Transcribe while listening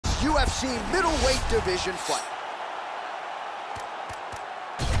UFC middleweight division fight.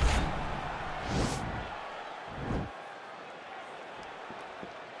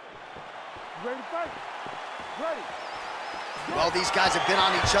 Ready to fight? Ready. Well, these guys have been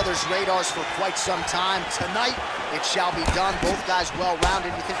on each other's radars for quite some time. Tonight, it shall be done. Both guys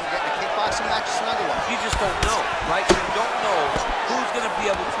well-rounded. You think we're getting a kickboxing match tonight or what? You just don't know, right? You don't know who's going to be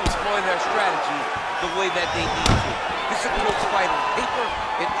able to employ their strategy the way that they need to. This is a close fight on paper,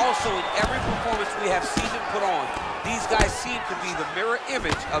 and also in every performance we have seen them put on, these guys seem to be the mirror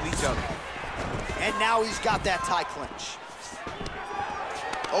image of each other. And now he's got that tie clinch.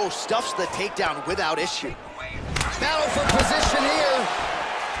 Oh, stuffs the takedown without issue. Battle for position here.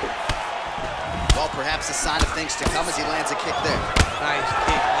 Well, perhaps a sign of things to come as he lands a kick there. Nice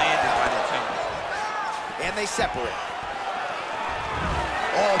kick landed by the Chinese. And they separate.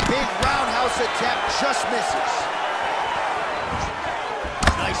 Oh, big roundhouse attempt just misses.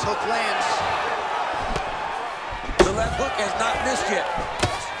 Nice hook lands. The left hook has not missed yet.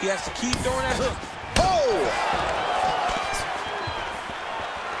 He has to keep throwing that hook. Oh!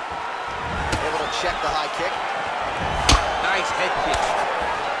 Able to check the high kick. Nice head kick.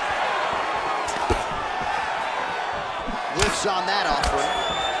 Lifts on that offering.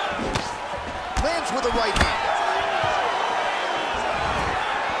 Lands with a right hand.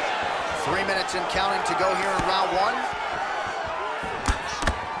 3 minutes and counting to go here in round one.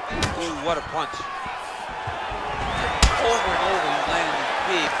 Ooh, what a punch. Over and over, he's landing this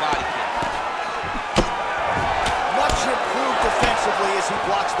big body kick. Much improved defensively as he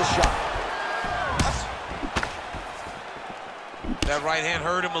blocks the shot. That right hand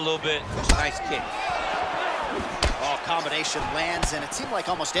hurt him a little bit. Nice kick. Oh, combination lands, and it seemed like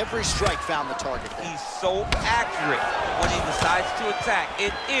almost every strike found the target there. He's so accurate when he decides to attack.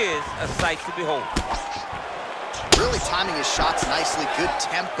 It is a sight to behold. Really timing his shots nicely. Good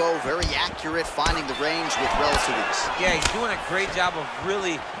tempo, very accurate, finding the range with relative ease. Yeah, he's doing a great job of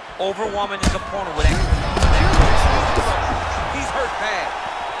really overwhelming his opponent with accuracy. He's hurt bad.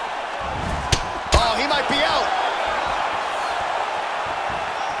 Oh, he might be out.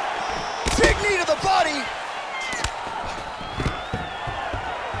 Big knee to the body.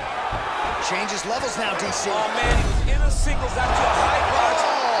 Changes levels now, DC. Oh, man, he was in a singles out to a high crotch.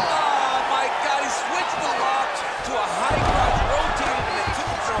 Oh, my God, he switched the lock to a high crotch, rotated, and then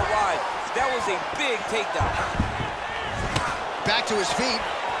took him for a ride. That was a big takedown. Back to his feet.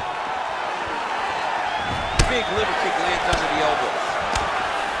 Big liver kick lands under the elbow.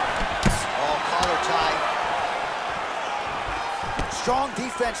 Oh, collar tie. Strong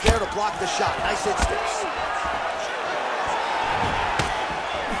defense there to block the shot. Nice instincts.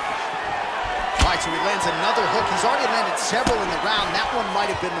 All right, so he lands another hook. He's already landed several in the round. That one might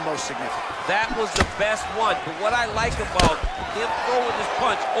have been the most significant. That was the best one. But what I like about him throwing this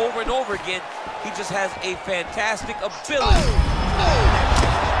punch over and over again, he just has a fantastic ability. Oh,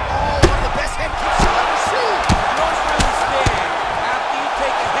 one of the best head kicks you've ever seen. You don't really stand after you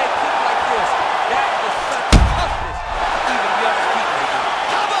take a head kick like this. That is such toughness. Even the other people do.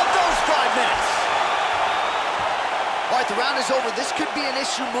 How about those 5 minutes? All right, the round is over. This could be an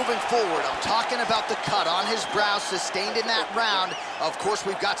issue moving forward. I'm talking about the cut on his brow sustained in that round. Of course,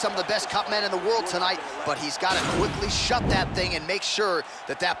 we've got some of the best cut men in the world tonight, but he's got to quickly shut that thing and make sure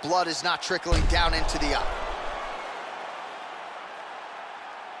that that blood is not trickling down into the eye.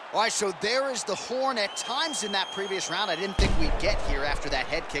 All right, so there is the horn. At times in that previous round, I didn't think we'd get here after that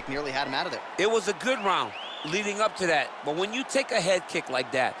head kick nearly had him out of there. It was a good round leading up to that, but when you take a head kick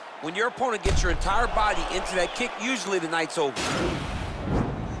like that, when your opponent gets your entire body into that kick, usually the night's over.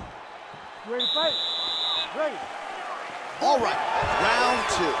 Ready to fight? Ready. All right, round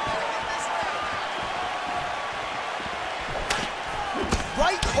two.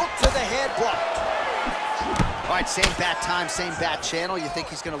 Right hook to the head, blocked. All right, same bat time, same bat channel. You think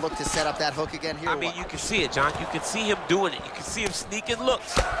he's going to look to set up that hook again here? I mean, you can see it, John. You can see him doing it. You can see him sneaking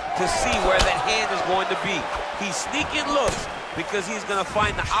looks to see where that hand is going to be. He's sneaking looks because he's going to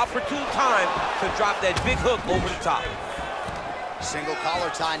find the opportune time to drop that big hook over the top. Single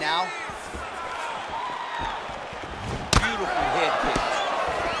collar tie now. Beautiful head kick.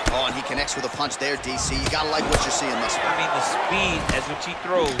 Oh, and he connects with a punch there, DC. You got to like what you're seeing this one. I mean, the speed as which he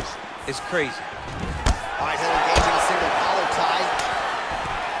throws is crazy. All right, he'll engage in a single collar tie.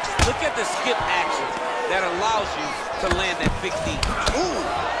 Look at the skip action that allows you to land that big knee. Ooh.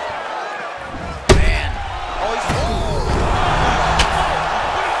 Man. Oh, he's... Oh.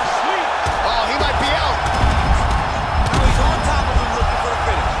 Oh, he might be out. Now he's on top of him looking for the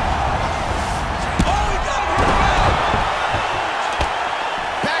finish. Oh, he got him.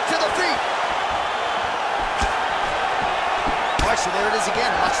 Back to the feet. All right, so there it is again.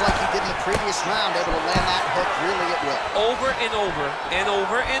 Much like he did in the previous round, able to land that hook really at will. Over and over and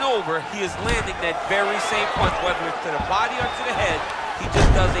over and over, he is landing that very same punch, whether it's to the body or to the head. He just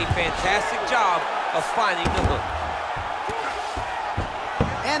does a fantastic job of finding the hook.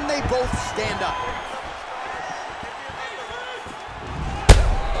 And they both stand up.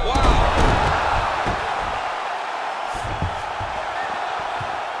 Wow.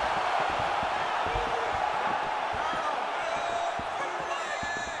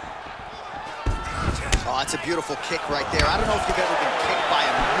 Oh, that's a beautiful kick right there. I don't know if you've ever been kicked by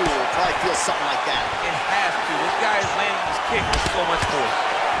a mule. Probably feels something like that. It has to. This guy is landing his kick with so much force.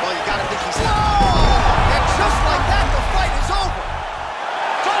 Well, you gotta think he's... Oh! And just like that, the fight is over.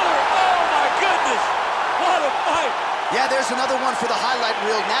 It's over. Oh, my goodness. What a fight. Yeah, there's another one for the highlight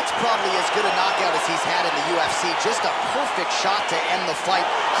reel, and that's probably as good a knockout as he's had in the UFC. Just a perfect shot to end the fight.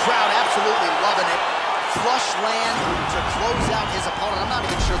 Crowd absolutely loving it. Flush land to close out his opponent. I'm not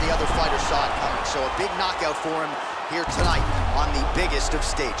even sure the other fighter saw it coming. So a big knockout for him here tonight on the biggest of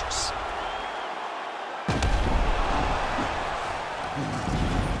stages.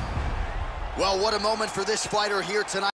 Well, what a moment for this fighter here tonight.